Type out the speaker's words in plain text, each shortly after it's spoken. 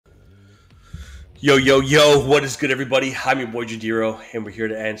Yo, yo, yo, what is good, everybody? I'm your boy Jadiro, and we're here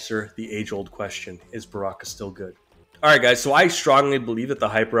to answer the age-old question, is Baraka still good? Alright guys, so I strongly believe that the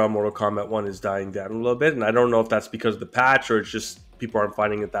hype around Mortal Kombat 1 is dying down a little bit, and I don't know if that's because of the patch or it's just people aren't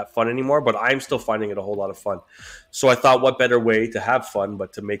finding it that fun anymore, but I'm still finding it a whole lot of fun. So I thought, what better way to have fun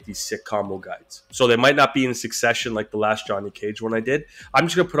but to make these sick combo guides. So they might not be in succession like the last Johnny Cage one I did. I'm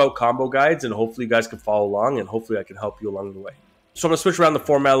just going to put out combo guides, and hopefully you guys can follow along, and hopefully I can help you along the way. So I'm going to switch around the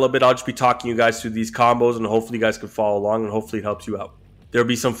format a little bit. I'll just be talking you guys through these combos, and hopefully you guys can follow along, and hopefully it helps you out. There'll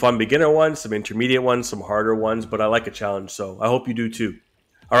be some fun beginner ones, some intermediate ones, some harder ones, but I like a challenge, so I hope you do too.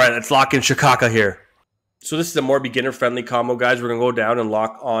 All right, let's lock in Shikaka here. So this is a more beginner-friendly combo, guys. We're going to go down and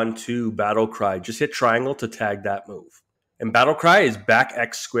lock on to Battle Cry. Just hit triangle to tag that move. And Battle Cry is back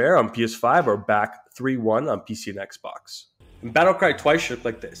X square on PS5 or back 3-1 on PC and Xbox. And Battle Cry twice should look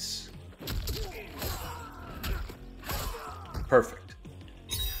like this. Perfect.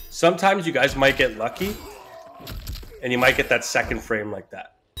 Sometimes you guys might get lucky and you might get that second frame like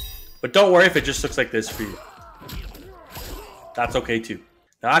that. But don't worry if it just looks like this for you. That's okay too.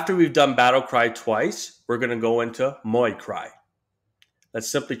 Now after we've done Battle Cry twice, we're going to go into Muay Cry. Let's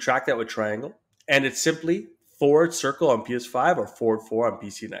simply track that with triangle. And it's simply forward circle on PS5 or forward 4 on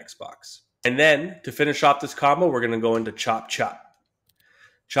PC and Xbox. And then to finish off this combo, we're going to go into Chop Chop.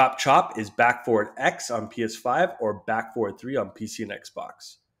 Chop Chop is back forward X on PS5 or back forward 3 on PC and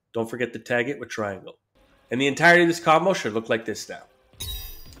Xbox. Don't forget to tag it with triangle. And the entirety of this combo should look like this now.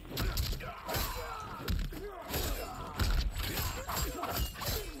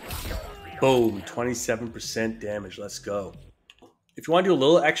 Boom, 27% damage. Let's go. If you want to do a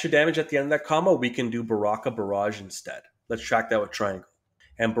little extra damage at the end of that combo, we can do Baraka Barrage instead. Let's track that with triangle.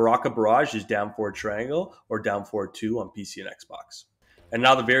 And Baraka Barrage is down forward triangle or down forward 2 on PC and Xbox. And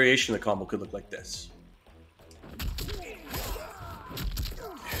now the variation of the combo could look like this.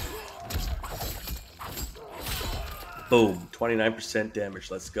 Boom, 29% damage.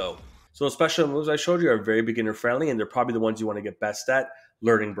 Let's go. So the special moves I showed you are very beginner friendly, and they're probably the ones you want to get best at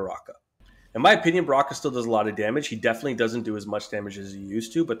learning Baraka. In my opinion, Baraka still does a lot of damage. He definitely doesn't do as much damage as he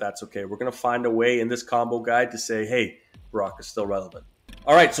used to, but that's okay. We're going to find a way in this combo guide to say, hey, Baraka's still relevant.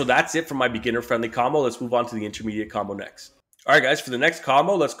 All right, so that's it for my beginner friendly combo. Let's move on to the intermediate combo next. All right, guys, for the next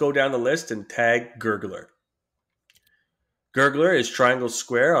combo, let's go down the list and tag Gurgler. Gurgler is triangle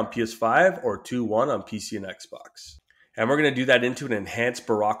square on PS5 or 2-1 on PC and Xbox. And we're going to do that into an enhanced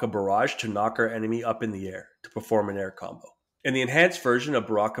Baraka Barrage to knock our enemy up in the air to perform an air combo. And the enhanced version of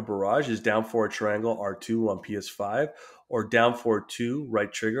Baraka Barrage is down forward triangle R2 on PS5 or down forward 2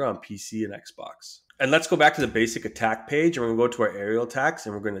 right trigger on PC and Xbox. And let's go back to the basic attack page, and we're going to go to our aerial attacks,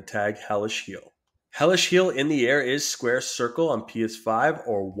 and we're going to tag Hellish Heel. Hellish Heel in the air is square circle on PS5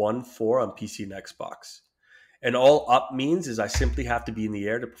 or 1-4 on PC and Xbox. And all up means is I simply have to be in the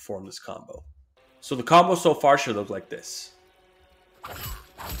air to perform this combo. So the combo so far should look like this.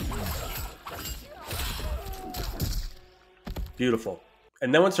 Beautiful.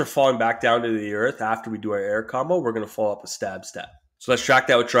 And then once we're falling back down to the earth after we do our air combo, we're going to follow up with Stab Stab. So let's track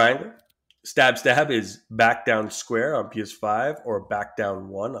that with triangle. Stab Stab is back down square on PS5 or back down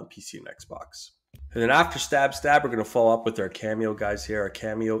 1 on PC and Xbox. And then after Stab Stab, we're going to follow up with our cameo guys here. Our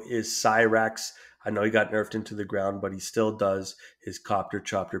cameo is Cyrax. I know he got nerfed into the ground, but he still does his Copter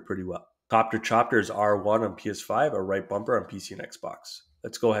Chopper pretty well. Copter Chopper is R1 on PS5 or right bumper on PC and Xbox.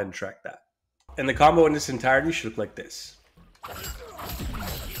 Let's go ahead and track that. And the combo in its entirety should look like this.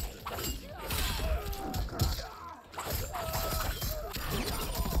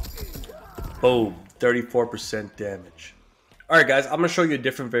 Boom, 34% damage. Alright guys, I'm going to show you a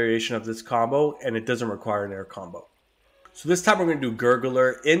different variation of this combo, and it doesn't require an air combo. So this time we're going to do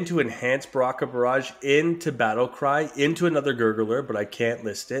Gurgler into enhanced Baraka Barrage, into Battle Cry, into another Gurgler, but I can't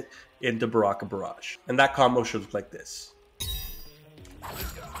list it, into Baraka Barrage. And that combo should look like this.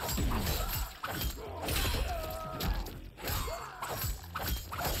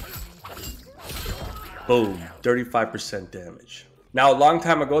 Boom, 35% damage. Now, a long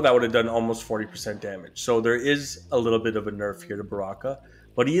time ago, that would have done almost 40% damage. So there is a little bit of a nerf here to Baraka,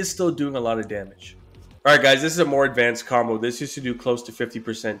 but he is still doing a lot of damage. All right, guys, this is a more advanced combo. This used to do close to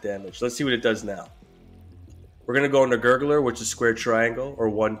 50% damage. Let's see what it does now. We're going to go into Gurgler, which is square triangle, or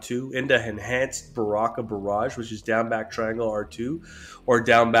 1-2, into enhanced Baraka Barrage, which is down back triangle R2, or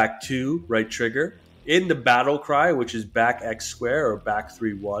down back 2, right trigger, into Battle Cry, which is back X square, or back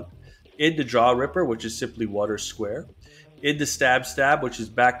 3-1, into Jaw Ripper, which is simply water square, into Stab Stab, which is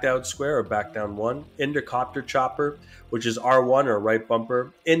back down square or back down 1, into Copter Chopper, which is R1 or right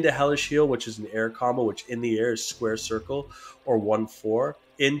bumper, into Hellish Heel, which is an air combo, which in the air is square circle or 1-4,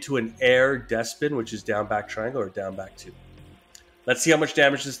 into an air Despin, which is down back triangle or down back 2. Let's see how much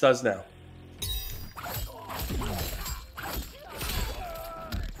damage this does now.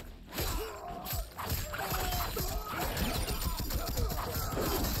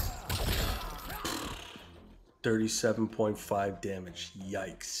 37.5 damage.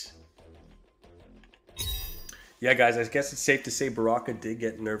 Yikes. Yeah, guys, I guess it's safe to say Baraka did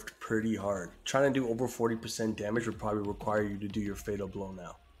get nerfed pretty hard. Trying to do over 40% damage would probably require you to do your fatal blow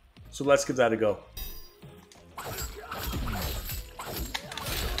now. So let's give that a go.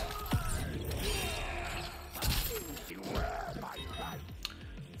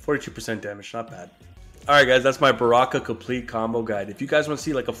 42% damage, not bad. Alright guys, that's my Baraka Complete combo guide. If you guys want to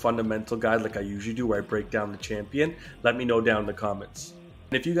see like a fundamental guide like I usually do where I break down the champion, let me know down in the comments.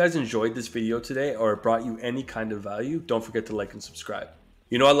 And if you guys enjoyed this video today or it brought you any kind of value, don't forget to like and subscribe.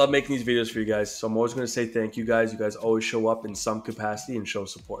 You know I love making these videos for you guys, so I'm always going to say thank you guys. You guys always show up in some capacity and show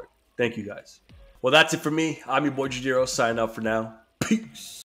support. Thank you guys. Well, that's it for me. I'm your boy Jadiro, signing out for now. Peace.